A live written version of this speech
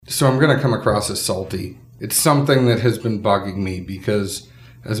So I'm going to come across as salty. It's something that has been bugging me because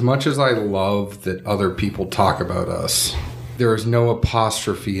as much as I love that other people talk about us, there is no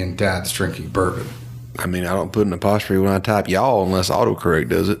apostrophe in Dad's drinking bourbon. I mean, I don't put an apostrophe when I type y'all unless autocorrect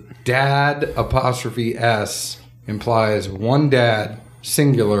does it. Dad apostrophe S implies one dad,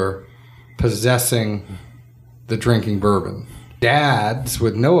 singular, possessing the drinking bourbon. Dads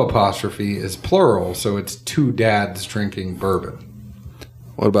with no apostrophe is plural, so it's two dads drinking bourbon.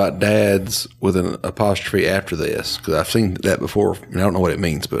 What about dads with an apostrophe after the S? Because I've seen that before. I don't know what it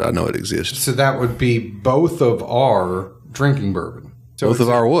means, but I know it exists. So that would be both of our drinking bourbon. So Both of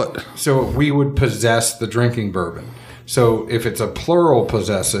our what? So we would possess the drinking bourbon. So if it's a plural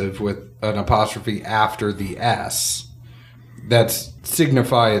possessive with an apostrophe after the S, that's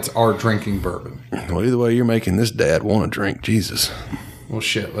signify it's our drinking bourbon. Well, either way, you're making this dad want to drink. Jesus. Well,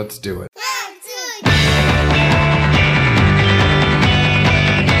 shit, let's do it.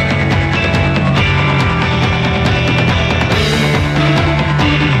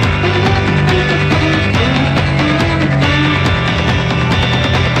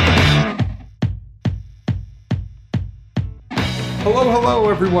 Hello,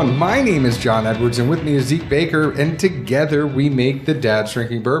 everyone. My name is John Edwards, and with me is Zeke Baker, and together we make the Dad's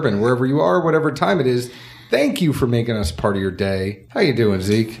Drinking Bourbon. Wherever you are, whatever time it is, thank you for making us part of your day. How you doing,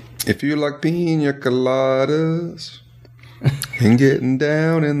 Zeke? If you like pina coladas and getting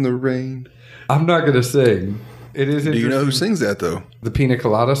down in the rain. I'm not going to sing. It is interesting. Do you know who sings that, though? The Pina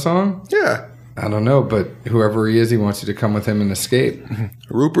Colada song? Yeah. I don't know, but whoever he is, he wants you to come with him and escape.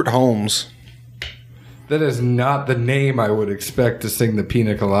 Rupert Holmes. That is not the name I would expect to sing the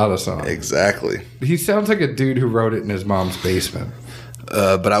Pina Colada song. Exactly. He sounds like a dude who wrote it in his mom's basement.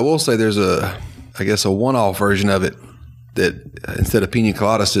 But I will say there's a one-off version of it that instead of pina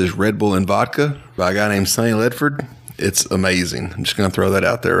colada says Red Bull and vodka by a guy named Sonny Ledford. It's amazing. I'm just going to throw that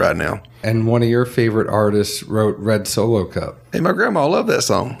out there right now. And one of your favorite artists wrote Red Solo Cup. Hey, my grandma loved that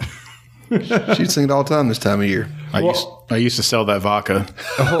song. She'd sing it all the time this time of year. I used to sell that vodka.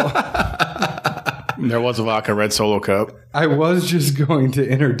 There was a vodka Red Solo Cup. I was just going to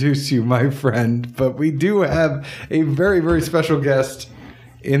introduce you, my friend, but we do have a very, very special guest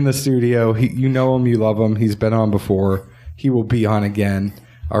in the studio. You know him, you love him. He's been on before. He will be on again.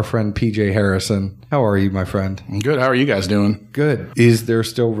 Our friend PJ Harrison. How are you, my friend? Good. How are you guys doing? Good. Is there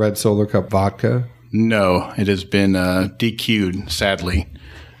still Red Solo Cup vodka? No, it has been DQ'd, sadly,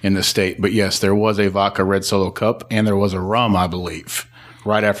 in the state. But yes, there was a vodka Red Solo Cup, and there was a rum, I believe,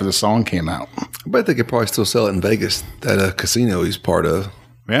 right after the song came out. I bet they could probably still sell it in Vegas, that casino he's part of.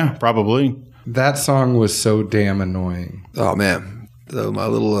 Yeah, probably. That song was so damn annoying. Oh, man. So my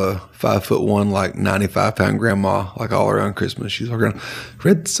little 5'1", like 95-pound grandma, like all around Christmas, she's walking around,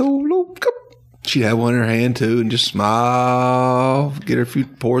 Red Solo Cup. She'd have one in her hand, too, and just smile, get her a few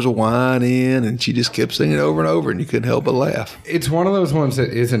pours of wine in, and she just kept singing it over and over, and you couldn't help but laugh. It's one of those ones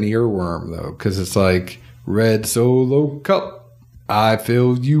that is an earworm, though, because it's like, Red Solo Cup, I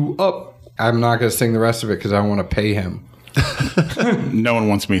filled you up. I'm not going to sing the rest of it because I want to pay him. No one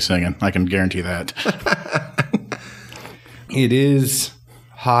wants me singing. I can guarantee that. It is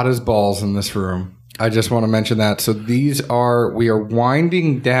hot as balls in this room. I just want to mention that. So we are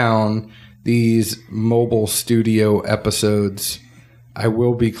winding down these mobile studio episodes. I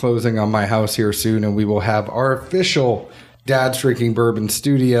will be closing on my house here soon, and we will have our official Dad's Drinking Bourbon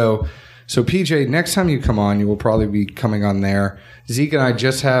studio. So, PJ, next time you come on, you will probably be coming on there. Zeke and I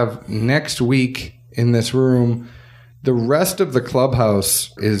just have next week in this room. The rest of the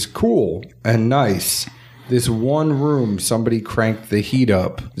clubhouse is cool and nice. This one room, somebody cranked the heat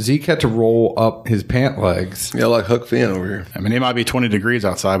up. Zeke had to roll up his pant legs. Yeah, like Huck Finn over here. I mean, it might be 20 degrees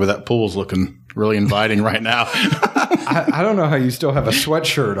outside, but that pool's looking really inviting right now. I don't know how you still have a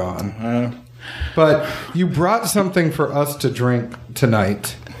sweatshirt on. But you brought something for us to drink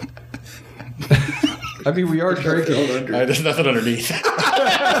tonight. I mean, we are drinking. There's nothing underneath.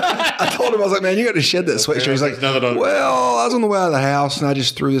 I told him, I was like, man, you got to shed that sweatshirt. He's like, well, I was on the way out of the house, and I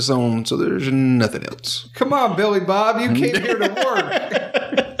just threw this on, so there's nothing else. Come on, Billy Bob. You came here to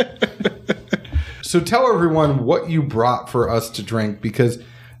work. So tell everyone what you brought for us to drink, because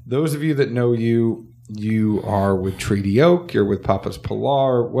those of you that know you are with Treaty Oak, you're with Papa's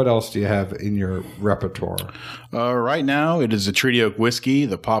Pilar. What else do you have in your repertoire? Right now, it is the Treaty Oak whiskey,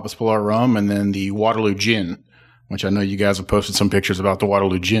 the Papa's Pilar rum, and then the Waterloo gin, which I know you guys have posted some pictures about the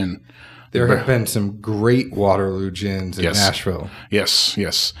Waterloo gin. There have been some great Waterloo gins in Nashville.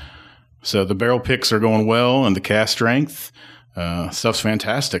 Yes. So the barrel picks are going well and the cast strength. Stuff's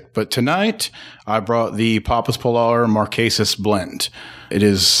fantastic. But tonight, I brought the Papas Pilar Marquesas blend. It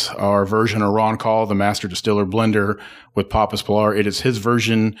is our version of Ron Call, the master distiller blender with Papas Pilar. It is his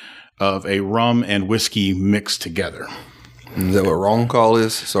version of a rum and whiskey mixed together. Is that what wrong call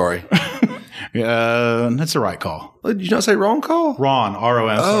is? Sorry. That's the right call. Did you not say wrong call? Ron,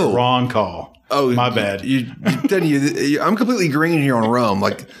 R-O-N, Oh. Ron Call. Oh, my bad. I'm completely green here on rum.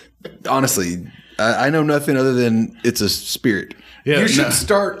 Like, honestly, I know nothing other than it's a spirit. Yeah, You should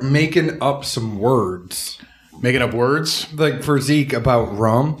start making up some words, making up words. like for Zeke about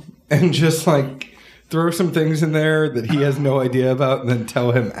rum, and just like throw some things in there that he has no idea about, and then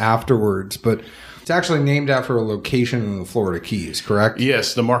tell him afterwards. But it's actually named after a location in the Florida Keys, correct?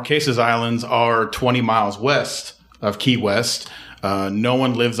 Yes, the Marquesas Islands are 20 miles west of Key West. No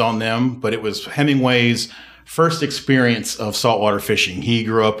one lives on them, but it was Hemingway's first experience of saltwater fishing. He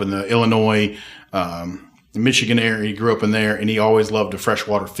grew up in the Illinois, Michigan area. He grew up in there, and he always loved to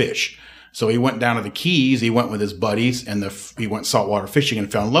freshwater fish. So he went down to the Keys. He went with his buddies, and he went saltwater fishing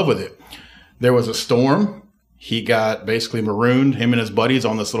and fell in love with it. There was a storm. He got basically marooned, him and his buddies,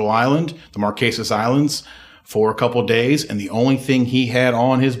 on this little island, the Marquesas Islands, for a couple days. And the only thing he had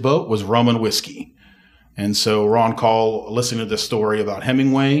on his boat was rum and whiskey. And so Ron Call, listening to this story about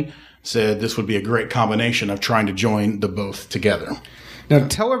Hemingway, said this would be a great combination of trying to join the both together. Now,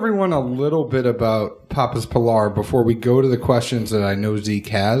 tell everyone a little bit about Papas Pilar before we go to the questions that I know Zeke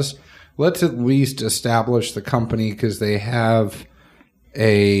has. Let's at least establish the company, because they have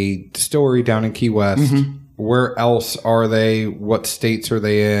a distillery down in Key West. Mm-hmm. Where else are they? What states are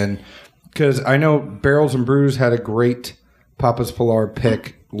they in? Because I know Barrels and Brews had a great Papas Pilar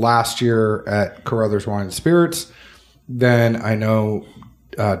pick last year at Carruthers Wine and Spirits. Then I know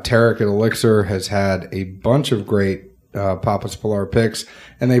Tarek at Elixir has had a bunch of great Papas Pilar picks,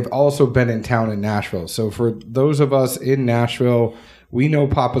 and they've also been in town in Nashville. So for those of us in Nashville, we know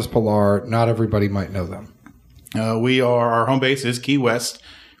Papas Pilar. Not everybody might know them. Our home base is Key West.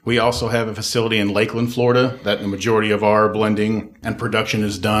 We also have a facility in Lakeland, Florida, that the majority of our blending and production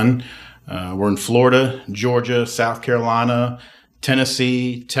is done. We're in Florida, Georgia, South Carolina,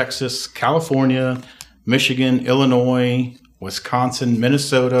 Tennessee, Texas, California, Michigan, Illinois, Wisconsin,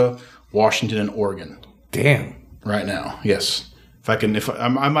 Minnesota, Washington, and Oregon. Damn. Right now, yes. I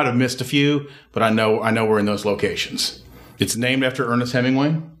might have missed a few, but I know we're in those locations. It's named after Ernest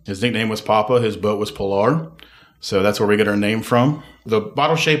Hemingway. His nickname was Papa. His boat was Pilar. So that's where we get our name from. The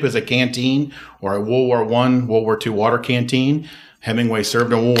bottle shape is a canteen, or a World War I, World War II water canteen. Hemingway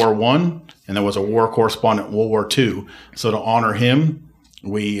served in World War I, and there was a war correspondent in World War II. So to honor him,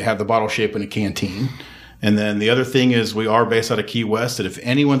 we have the bottle shape in a canteen. And then the other thing is we are based out of Key West, and if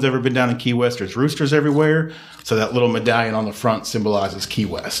anyone's ever been down in Key West, there's roosters everywhere. So that little medallion on the front symbolizes Key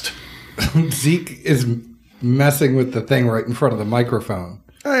West. Zeke is messing with the thing right in front of the microphone.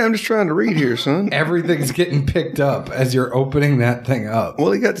 Hey, I'm just trying to read here, son. Everything's getting picked up as you're opening that thing up.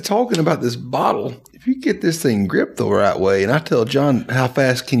 Well, he got to talking about this bottle. If you get this thing gripped the right way, and I tell John, how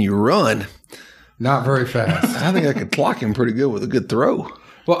fast can you run? Not very fast. I think I could clock him pretty good with a good throw.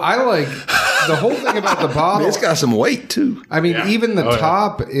 Well, I like the whole thing about the bottle. It's got some weight, too. I mean, even the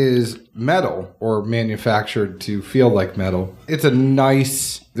top is metal, or manufactured to feel like metal. It's a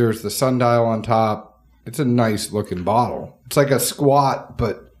nice, there's the sundial on top. It's a nice looking bottle. It's like a squat,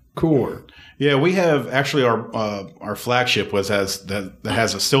 but cooler. Yeah, we have actually our flagship has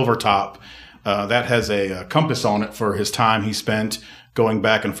a silver top that has a compass on it for his time he spent going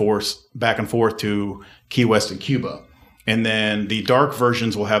back and forth to Key West and Cuba. And then the dark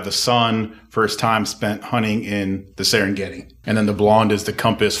versions will have the sun for his time spent hunting in the Serengeti. And then the blonde is the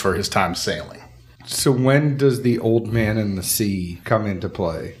compass for his time sailing. So when does the Old Man in the Sea come into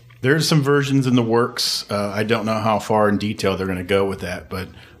play? There's some versions in the works. I don't know how far in detail they're going to go with that, but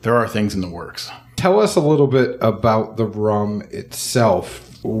there are things in the works. Tell us a little bit about the rum itself.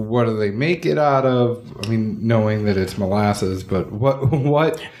 What do they make it out of? I mean, knowing that it's molasses, but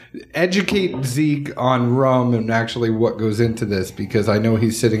what educate Zeke on rum and actually what goes into this, because I know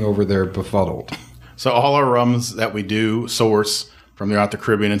he's sitting over there befuddled. So all our rums that we do source from throughout the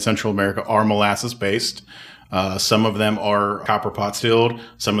Caribbean and Central America are molasses based. Some of them are copper pot stilled.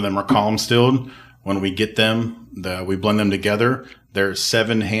 Some of them are column stilled. When we get them, we blend them together. There's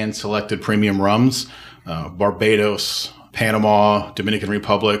 7 hand-selected premium rums, Barbados, Panama, Dominican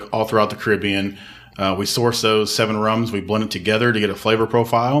Republic, all throughout the Caribbean. We source those 7 rums. We blend it together to get a flavor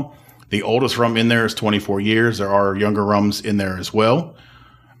profile. The oldest rum in there is 24 years. There are younger rums in there as well.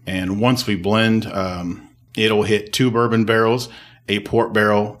 And once we blend, it'll hit 2 bourbon barrels, a port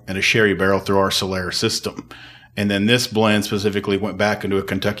barrel, and a sherry barrel through our Solaris system. And then this blend specifically went back into a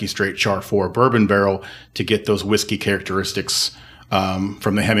Kentucky Straight Char 4 bourbon barrel to get those whiskey characteristics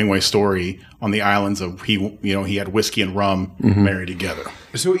from the Hemingway story on the islands of he had whiskey and rum married together.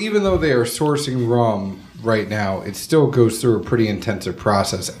 So even though they are sourcing rum right now, it still goes through a pretty intensive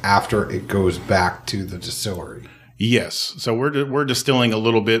process after it goes back to the distillery. Yes. So we're distilling a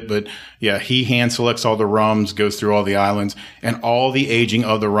little bit, but yeah, he hand selects all the rums, goes through all the islands, and all the aging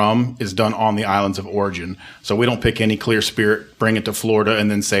of the rum is done on the islands of origin. So we don't pick any clear spirit, bring it to Florida,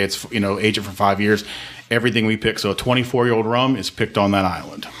 and then say it's, age it for 5 years. Everything we pick. So a 24-year-old rum is picked on that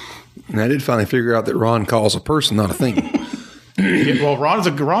island. And I did finally figure out that Ron calls a person, not a thing. Yeah, well, Ron's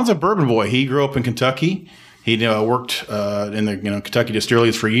a bourbon boy. He grew up in Kentucky. He worked in the Kentucky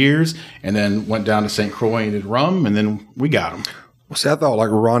distilleries for years, and then went down to St. Croix and did rum, and then we got him. Well, see, I thought like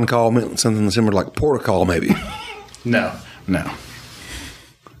Ron call meant something similar to like portocall, maybe. No.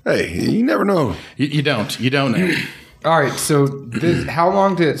 Hey, you never know. You don't know. All right, so how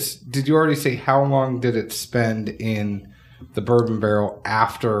long did you already say how long did it spend in the bourbon barrel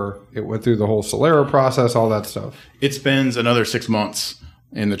after it went through the whole Solera process, all that stuff? It spends another 6 months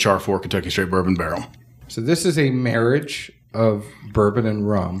in the Char 4 Kentucky Straight bourbon barrel. So this is a marriage of bourbon and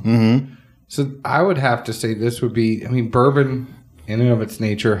rum. Mm-hmm. So I would have to say this would be, bourbon in and of its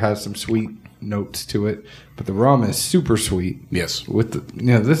nature has some sweet notes to it, but the rum is super sweet. Yes. With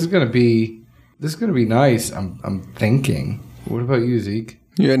this is going to be nice. I'm thinking. What about you, Zeke?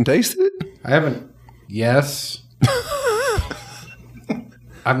 You hadn't tasted it? I haven't. Yes.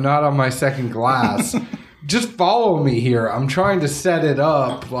 I'm not on my second glass. Just follow me here. I'm trying to set it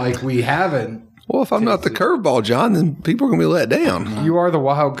up like we haven't. Well, if I'm not the curveball, John, then people are going to be let down. You are the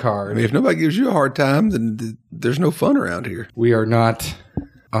wild card. If nobody gives you a hard time, then there's no fun around here. We are not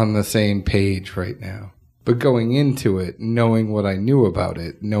on the same page right now. But going into it, knowing what I knew about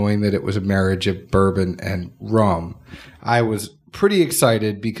it, knowing that it was a marriage of bourbon and rum, I was pretty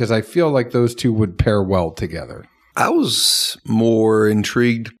excited because I feel like those two would pair well together. I was more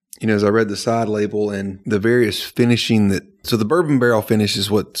intrigued, as I read the side label and the various finishing so the bourbon barrel finish is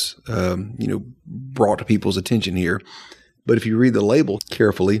what's, brought to people's attention here. But if you read the label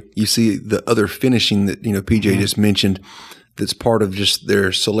carefully, you see the other finishing that, PJ just mentioned that's part of just their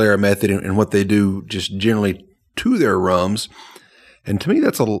Solera method and what they do just generally to their rums. And to me,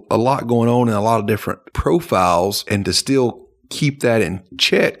 that's a lot going on in a lot of different profiles, and to still keep that in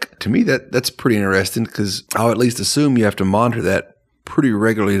check, to me, that's pretty interesting, because I'll at least assume you have to monitor that pretty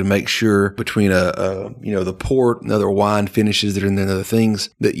regularly to make sure between the port and other wine finishes that are in there and other things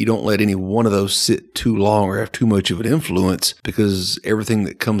that you don't let any one of those sit too long or have too much of an influence, because everything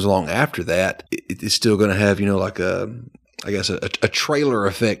that comes along after that, it is still going to have, a trailer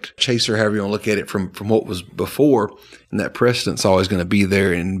effect, chaser, however you want to look at it, from what was before. And that precedent's always going to be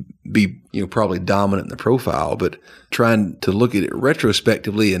there and be, probably dominant in the profile. But trying to look at it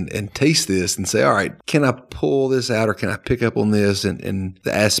retrospectively and taste this and say, all right, can I pull this out, or can I pick up on this? And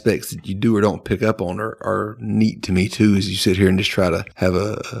the aspects that you do or don't pick up on are neat to me too, as you sit here and just try to have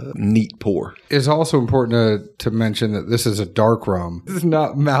a neat pour. It's also important to mention that this is a dark rum. This is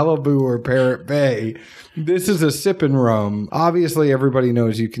not Malibu or Parrot Bay. This is a sipping rum. Obviously, everybody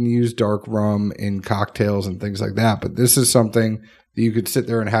knows you can use dark rum in cocktails and things like that, but this is something that you could sit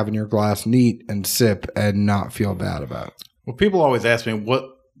there and have in your glass neat and sip and not feel bad about. Well, people always ask me what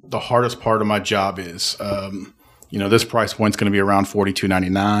the hardest part of my job is. This price point's going to be around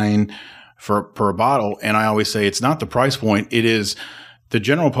 $42.99 per bottle, and I always say it's not the price point. It is the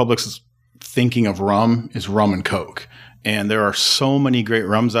general public's thinking of rum is rum and Coke. And there are so many great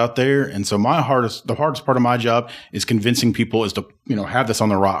rums out there. And so the hardest part of my job is convincing people is to, have this on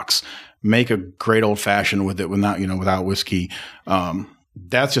the rocks, make a great old fashioned with it without whiskey.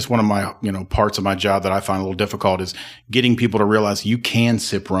 That's just one of my, parts of my job that I find a little difficult, is getting people to realize you can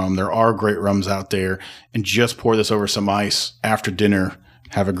sip rum. There are great rums out there, and just pour this over some ice after dinner,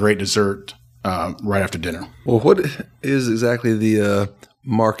 have a great dessert, right after dinner. Well, what is exactly the,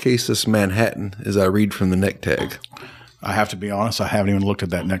 Marquesas Manhattan, as I read from the neck tag? I have to be honest, I haven't even looked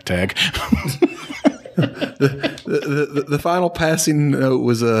at that neck tag. The final passing note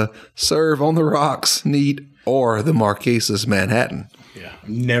was a serve on the rocks, neat, or the Marquesas Manhattan. Yeah,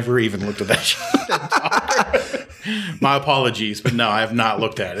 never even looked at that. My apologies, but no, I have not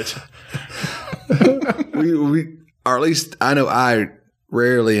looked at it. Or at least I know I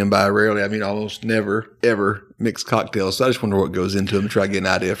rarely, and by rarely I mean almost never, ever mix cocktails. So I just wonder what goes into them to try to get an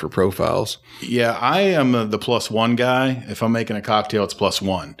idea for profiles. Yeah, I am the +1 guy. If I'm making a cocktail, it's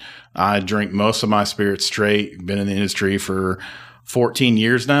 +1. I drink most of my spirits straight. Been in the industry for 14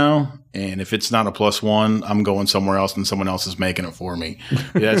 years now. And if it's not a +1, I'm going somewhere else and someone else is making it for me.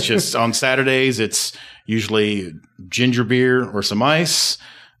 That's just on Saturdays, it's usually ginger beer or some ice.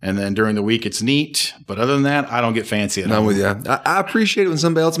 And then during the week, it's neat. But other than that, I don't get fancy at all. I'm with you. I appreciate it when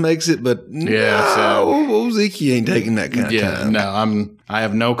somebody else makes it, but Zeke ain't taking that kind of time. No, I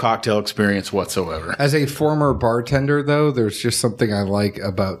have no cocktail experience whatsoever. As a former bartender, though, there's just something I like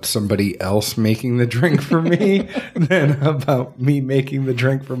about somebody else making the drink for me than about me making the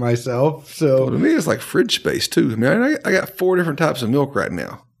drink for myself. So to me, it's like fridge space, too. I mean, I got 4 different types of milk right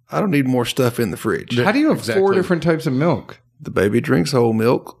now. I don't need more stuff in the fridge. How do you have 4 different types of milk? The baby drinks whole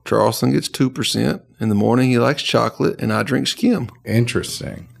milk. Charleston gets 2%. In the morning, he likes chocolate, and I drink skim.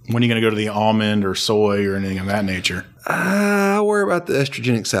 Interesting. When are you going to go to the almond or soy or anything of that nature? I worry about the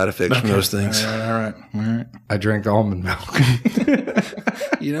estrogenic side effects from those things. All right. I drink almond milk. I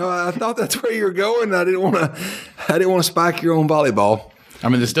thought that's where you were going. I didn't want to spike your own volleyball. I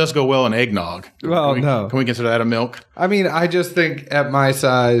mean, this does go well in eggnog. Well, no. Can we consider that a milk? I mean, I just think at my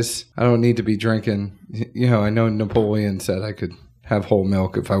size, I don't need to be drinking. I know Napoleon said I could have whole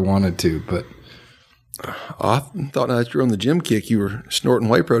milk if I wanted to, but I thought now that you were on the gym kick, you were snorting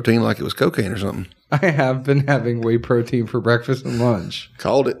whey protein like it was cocaine or something. I have been having whey protein for breakfast and lunch.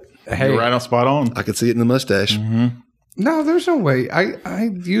 Called it. Hey, you're right on spot on. I could see it in the mustache. Mm-hmm. No, there's no way.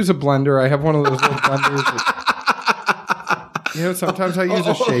 I use a blender. I have one of those little blenders. Sometimes I use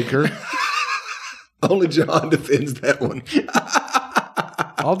a shaker. Only John defends that one.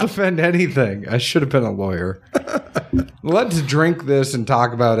 I'll defend anything. I should have been a lawyer. Let's drink this and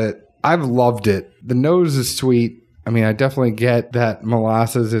talk about it. I've loved it. The nose is sweet. I mean, I definitely get that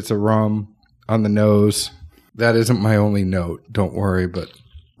molasses. It's a rum on the nose. That isn't my only note. Don't worry. But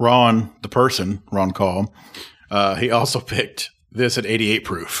Ron Call, he also picked this at 88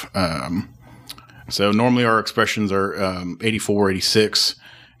 proof. So normally our expressions are 84, 86.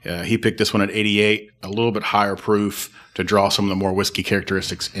 He picked this one at 88, a little bit higher proof to draw some of the more whiskey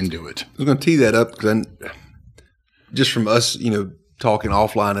characteristics into it. I was going to tee that up because just from us, talking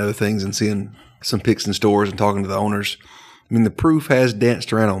offline other things and seeing some picks in stores and talking to the owners, I mean, the proof has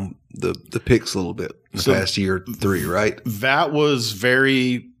danced around on the picks a little bit in the past year or 3, right? That was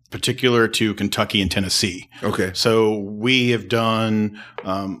very particular to Kentucky and Tennessee. Okay. So we have done,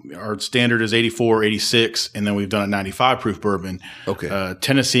 our standard is 84, 86, and then we've done a 95 proof bourbon. Okay.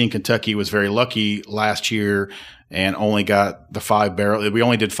 Tennessee and Kentucky was very lucky last year and only got the 5 barrel. We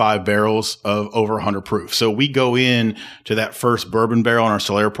only did 5 barrels of over 100 proof. So we go in to that first bourbon barrel in our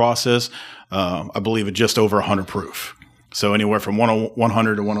Solera process, I believe at just over 100 proof. So anywhere from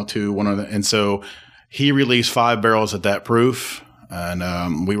 100 to 102, 100. And so he released 5 barrels at that proof.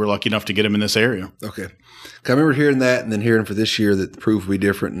 And we were lucky enough to get him in this area. Okay. I remember hearing that and then hearing for this year that the proof will be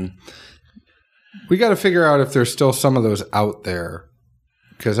different. And we got to figure out if there's still some of those out there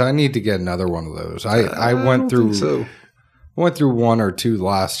because I need to get another one of those. I went through went through 1 or 2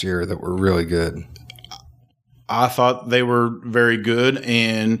 last year that were really good. I thought they were very good.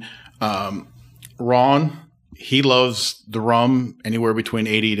 And Ron, he loves the rum anywhere between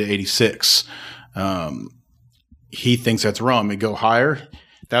 80 to 86. He thinks that's rum. It go higher.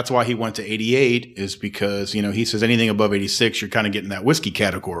 That's why he went to 88 is because, he says anything above 86, you're kind of getting that whiskey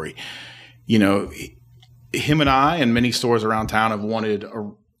category. Him and I and many stores around town have wanted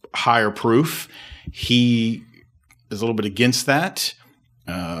a higher proof. He is a little bit against that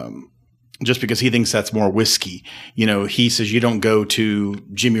just because he thinks that's more whiskey. He says you don't go to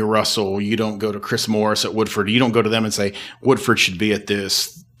Jimmy Russell. You don't go to Chris Morris at Woodford. You don't go to them and say Woodford should be at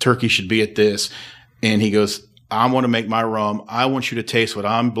this. Turkey should be at this. And he goes, I want to make my rum. I want you to taste what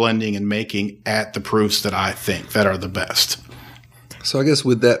I'm blending and making at the proofs that I think that are the best. So I guess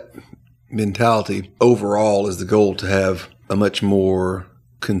with that mentality, overall is the goal to have a much more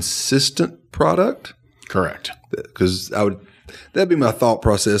consistent product? Correct. Because that'd be my thought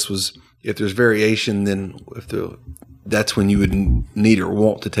process was if there's variation, then that's when you would need or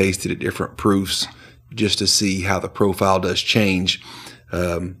want to taste it at different proofs just to see how the profile does change.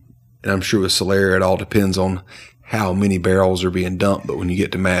 And I'm sure with Solera, it all depends on how many barrels are being dumped. But when you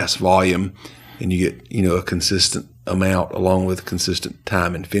get to mass volume and you get, a consistent amount along with consistent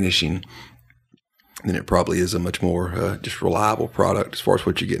time and finishing, then it probably is a much more just reliable product as far as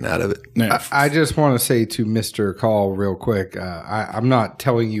what you're getting out of it. Yeah. I just want to say to Mr. Call real quick, I'm not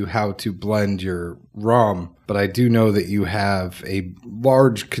telling you how to blend your rum, but I do know that you have a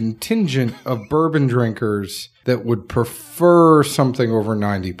large contingent of bourbon drinkers that would prefer something over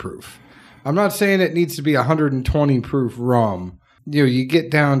 90 proof. I'm not saying it needs to be 120 proof rum. You get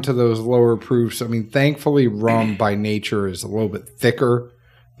down to those lower proofs. I mean, thankfully, rum by nature is a little bit thicker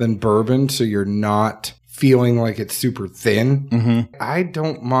than bourbon, so you're not feeling like it's super thin. I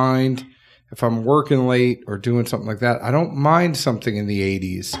don't mind if I'm working late or doing something like that. I don't mind something in the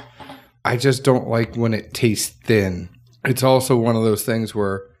 80s. I just don't like when it tastes thin. It's also one of those things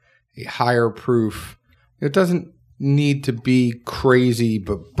where a higher proof, it doesn't need to be crazy,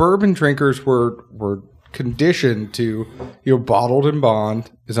 but bourbon drinkers were conditioned to, bottled in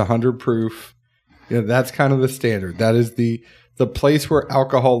bond is 100 proof. That's kind of the standard. That is the place where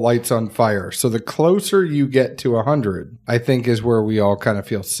alcohol lights on fire. So the closer you get to 100, I think is where we all kind of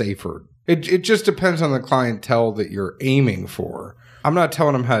feel safer. It just depends on the clientele that you're aiming for. I'm not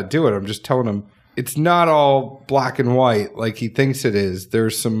telling him how to do it. I'm just telling him it's not all black and white like he thinks it is.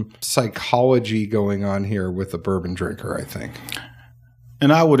 There's some psychology going on here with the bourbon drinker, I think.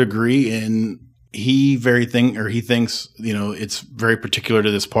 And I would agree. And he thinks, it's very particular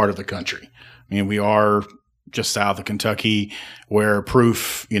to this part of the country. I mean, we are just south of Kentucky where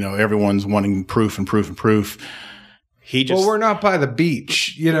proof, everyone's wanting proof and proof and proof. Well, we're not by the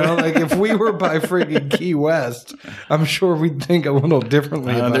beach, like if we were by friggin' Key West, I'm sure we'd think a little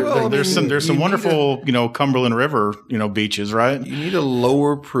differently. There's some wonderful, Cumberland River, beaches, right? You need a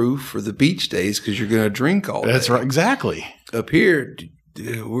lower proof for the beach days because you're going to drink all day. That's right. Exactly. Up here,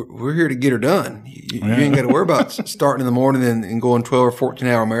 we're here to get her done. You ain't got to worry about starting in the morning and going 12 or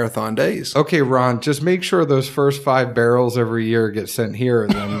 14-hour marathon days. Okay, Ron, just make sure those first 5 barrels every year get sent here,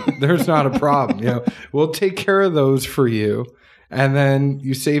 and then there's not a problem. We'll take care of those for you, and then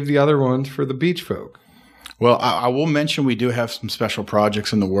you save the other ones for the beach folk. Well, I will mention we do have some special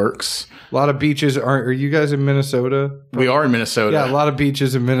projects in the works. A lot of beaches. Are you guys in Minnesota? We are in Minnesota. Yeah, a lot of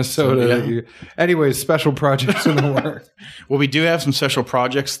beaches in Minnesota. Anyways, special projects in the works. Well, we do have some special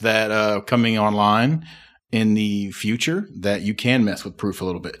projects that coming online in the future that you can mess with proof a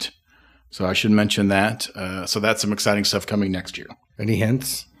little bit. So I should mention that. So that's some exciting stuff coming next year. Any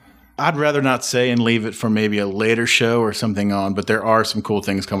hints? I'd rather not say and leave it for maybe a later show or something on, but there are some cool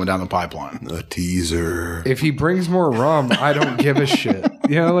things coming down the pipeline. A teaser. If he brings more rum, I don't give a shit.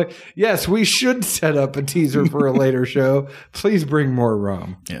 Yes, we should set up a teaser for a later show. Please bring more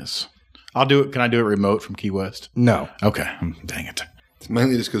rum. Yes. I'll do it. Can I do it remote from Key West? No. Okay. Dang it. It's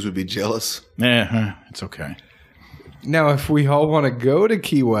mainly just because we'd be jealous. Yeah, it's okay. Now, if we all want to go to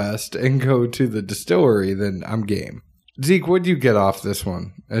Key West and go to the distillery, then I'm game. Zeke, what'd you get off this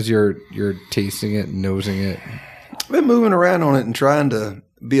one as you're tasting it and nosing it? I've been moving around on it and trying to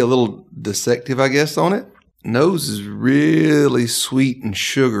be a little dissective, I guess, on it. Nose is really sweet and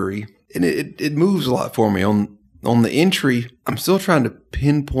sugary, and it moves a lot for me. On the entry, I'm still trying to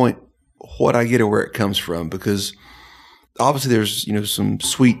pinpoint what I get and where it comes from, because obviously there's some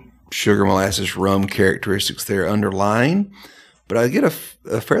sweet sugar, molasses, rum characteristics there underlying. But I get a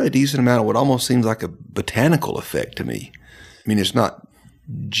fairly decent amount of what almost seems like a botanical effect to me. I mean, it's not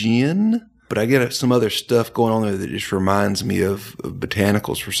gin, but I get some other stuff going on there that just reminds me of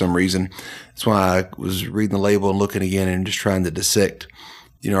botanicals for some reason. That's why I was reading the label and looking again and just trying to dissect,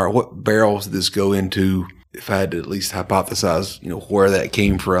 what barrels did this go into? If I had to at least hypothesize, where that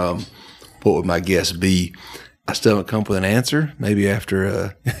came from, what would my guess be? I still haven't come up with an answer. Maybe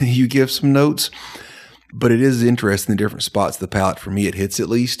after you give some notes. But it is interesting, the different spots of the palate. For me, it hits at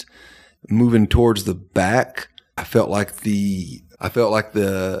least. Moving towards the back, I felt like the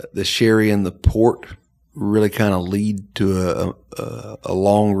sherry and the port really kind of lead to a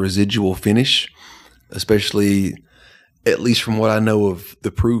long residual finish, especially at least from what I know of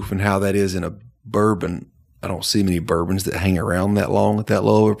the proof and how that is in a bourbon. I don't see many bourbons that hang around that long at that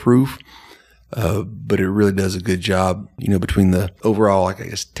low of a proof. But it really does a good job, between the overall,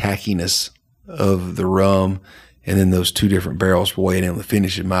 tackiness of the rum and then those two different barrels weighing in the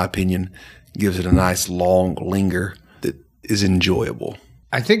finish, in my opinion, gives it a nice long linger that is enjoyable.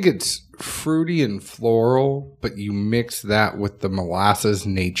 I think it's fruity and floral, but you mix that with the molasses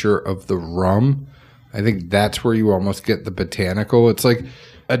nature of the rum. I think that's where you almost get the botanical. It's like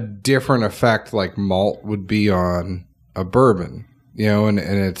a different effect like malt would be on a bourbon. And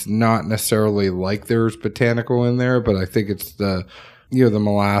it's not necessarily like there's botanical in there, but I think it's the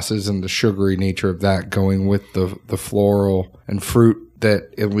molasses and the sugary nature of that going with the floral and fruit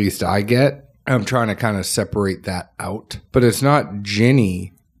that at least I get. I'm trying to kind of separate that out. But it's not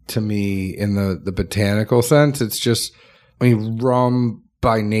ginny to me in the botanical sense. It's just, rum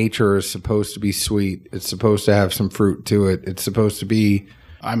by nature is supposed to be sweet. It's supposed to have some fruit to it. It's supposed to be...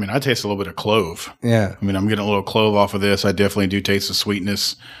 I taste a little bit of clove. Yeah. I'm getting a little clove off of this. I definitely do taste the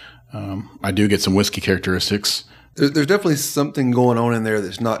sweetness. I do get some whiskey characteristics. There's definitely something going on in there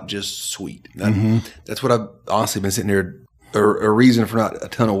that's not just sweet. That's what I've honestly been sitting here. A reason for not a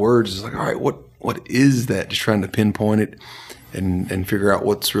ton of words is like, all right, what is that? Just trying to pinpoint it and figure out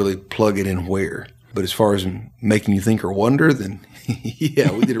what's really plugging in where. But as far as making you think or wonder, then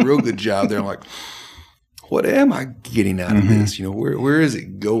yeah, we did a real good job there. I'm like, what am I getting out of this? You know, where is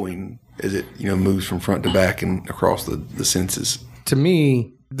it going as it, you know, moves from front to back and across the senses? To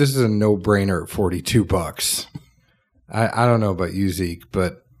me, this is a no-brainer at $42. I don't know about you, Zeke,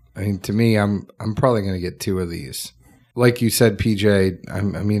 but I mean, to me, I'm probably going to get 2 of these. Like you said, PJ, I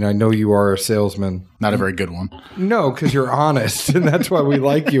mean, I know you are a salesman. Not a very good one. No, because you're honest, and that's why we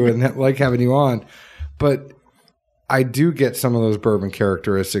like you and like having you on. But I do get some of those bourbon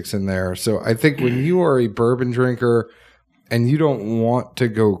characteristics in there. So I think when you are a bourbon drinker and you don't want to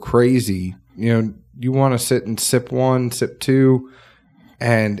go crazy, you know, you want to sit and sip 1, sip 2,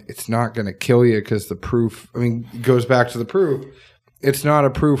 and it's not going to kill you because the proof, I mean, it goes back to the proof. It's not a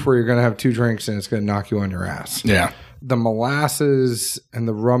proof where you're going to have 2 drinks and it's going to knock you on your ass. Yeah. The molasses and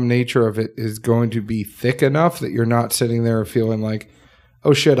the rum nature of it is going to be thick enough that you're not sitting there feeling like,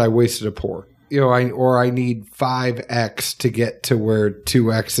 oh shit, I wasted a pour. You know, I need 5X to get to where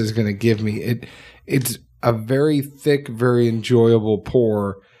 2X is going to give me. It's a very thick, very enjoyable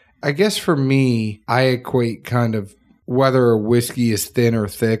pour. I guess for me, I equate kind of whether a whiskey is thin or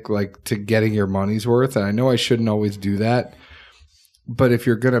thick, like to getting your money's worth. And I know I shouldn't always do that. But if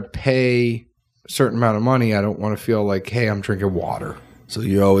you're going to pay a certain amount of money, I don't want to feel like, hey, I'm drinking water. So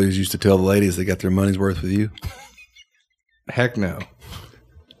you always used to tell the ladies they got their money's worth with you? Heck no.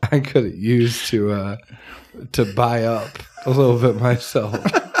 I could have used to buy up a little bit myself.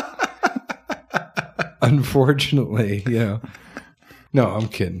 Unfortunately, you know. No, I'm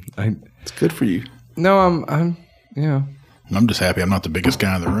kidding. It's good for you. No, I'm you know. I'm just happy I'm not the biggest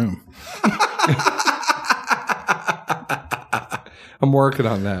guy in the room. I'm working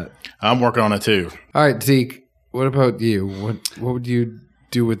on that. I'm working on it too. All right, Zeke, what about you? What would you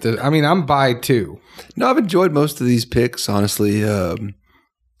do with this? I mean, I'm by 2. No, I've enjoyed most of these picks, honestly.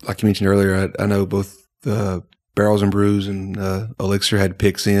 Like you mentioned earlier, I know both Barrels and Brews and Elixir had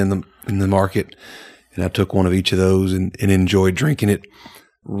picks in the market, and I took one of each of those and enjoyed drinking it.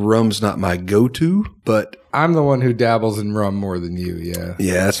 Rum's not my go-to, but I'm the one who dabbles in rum more than you, yeah.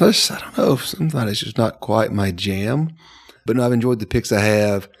 Yeah, it's not just, I don't know, sometimes it's just not quite my jam. But no, I've enjoyed the picks I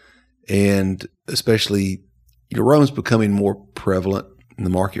have, and especially, you know, rum's becoming more prevalent in the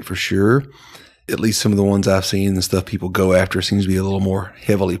market for sure. At least some of the ones I've seen, the stuff people go after seems to be a little more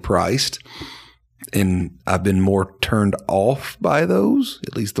heavily priced. And I've been more turned off by those,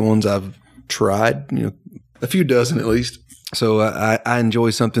 at least the ones I've tried, you know, a few dozen at least. So I enjoy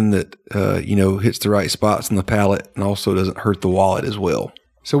something that, you know, hits the right spots in the palate and also doesn't hurt the wallet as well.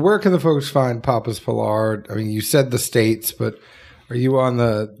 So where can the folks find Papa's Pilar? I mean, you said the States, but are you on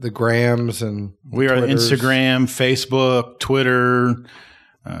the Grams and We are Twitters? Instagram, Facebook, Twitter,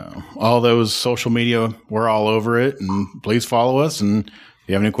 all those social media. We're all over it. And please follow us. And if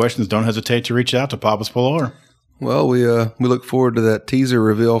you have any questions, don't hesitate to reach out to Papa's Pilar. Well, we look forward to that teaser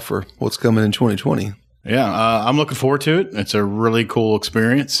reveal for what's coming in 2020. Yeah, I'm looking forward to it. It's a really cool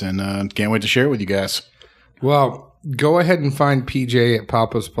experience, and can't wait to share it with you guys. Well, go ahead and find PJ at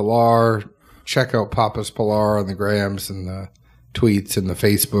Papa's Pilar. Check out Papa's Pilar on the Grams and the tweets and the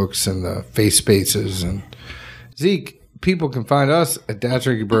Facebooks and the Face Spaces. And Zeke, people can find us at Dad's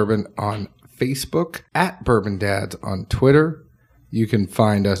Drinking Bourbon on Facebook, at Bourbon Dads on Twitter. You can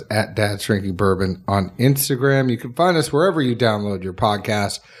find us at Dad's Drinking Bourbon on Instagram. You can find us wherever you download your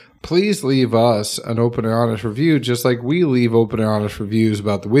podcast. Please leave us an open and honest review, just like we leave open and honest reviews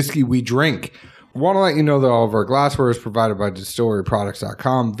about the whiskey we drink. We want to let you know that all of our glassware is provided by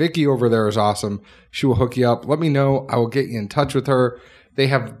distilleryproducts.com. Vicky over there is awesome. She will hook you up. Let me know. I will get you in touch with her. They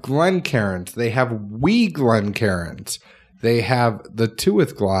have Glencairns. They have wee Glencairns. They have the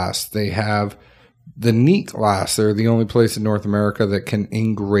Tuath glass. They have the neat glass. They're the only place in North America that can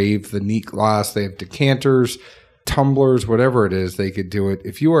engrave the neat glass. They have decanters, tumblers, whatever it is, they could do it.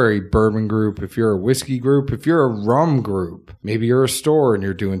 If you are a bourbon group, if you're a whiskey group, if you're a rum group, maybe you're a store and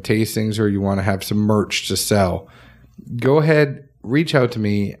you're doing tastings or you want to have some merch to sell, go ahead, reach out to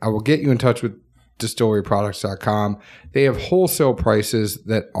me. I will get you in touch with distilleryproducts.com. They have wholesale prices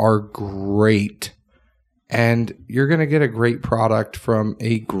that are great, and you're going to get a great product from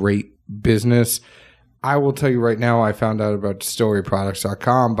a great business. I will tell you right now, I found out about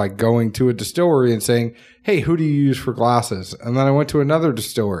distilleryproducts.com by going to a distillery and saying, hey, who do you use for glasses? And then I went to another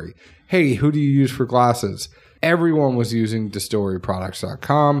distillery. Hey, who do you use for glasses? Everyone was using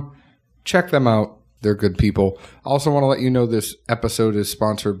distilleryproducts.com. Check them out. They're good people. I also want to let you know this episode is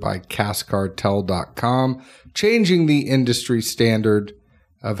sponsored by CaskCartel.com, changing the industry standard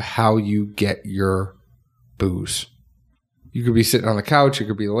of how you get your booze. You could be sitting on the couch. It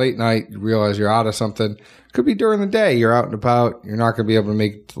could be late night. You realize you're out of something. It could be during the day. You're out and about. You're not going to be able to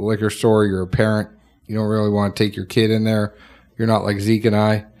make it to the liquor store. You're a parent. you don't really want to take your kid in there. You're not like Zeke and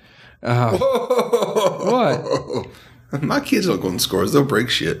I. What? My kids don't go in scores. They'll break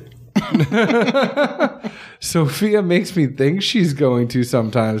shit. Sophia makes me think she's going to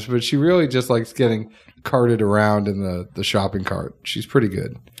sometimes, but she really just likes getting carted around in the shopping cart. She's pretty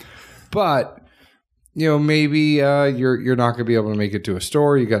good. But, maybe you're not going to be able to make it to a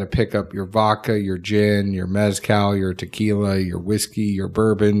store. You got to pick up your vodka, your gin, your mezcal, your tequila, your whiskey, your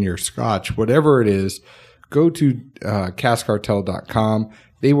bourbon, your scotch, whatever it is. Go to caskcartel.com.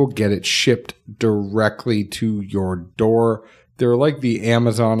 They will get it shipped directly to your door. They're like the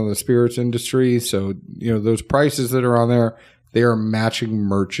Amazon of the spirits industry. So, those prices that are on there, they are matching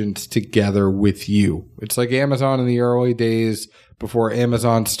merchants together with you. It's like Amazon in the early days before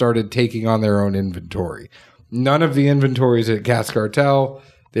Amazon started taking on their own inventory. None of the inventories at Cask Cartel.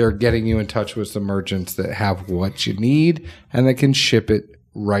 They're getting you in touch with some merchants that have what you need and that can ship it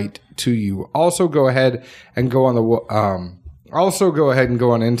right to you. Also, go ahead and go on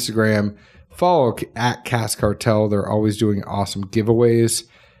Instagram. Follow at Cask Cartel. They're always doing awesome giveaways.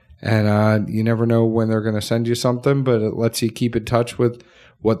 And you never know when they're going to send you something, but it lets you keep in touch with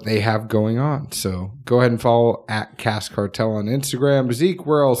what they have going on. So go ahead and follow at Cask Cartel on Instagram. Zeke,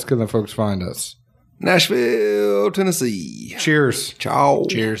 where else can the folks find us? Nashville, Tennessee. Cheers. Ciao.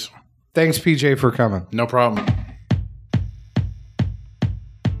 Cheers. Thanks, PJ, for coming. No problem.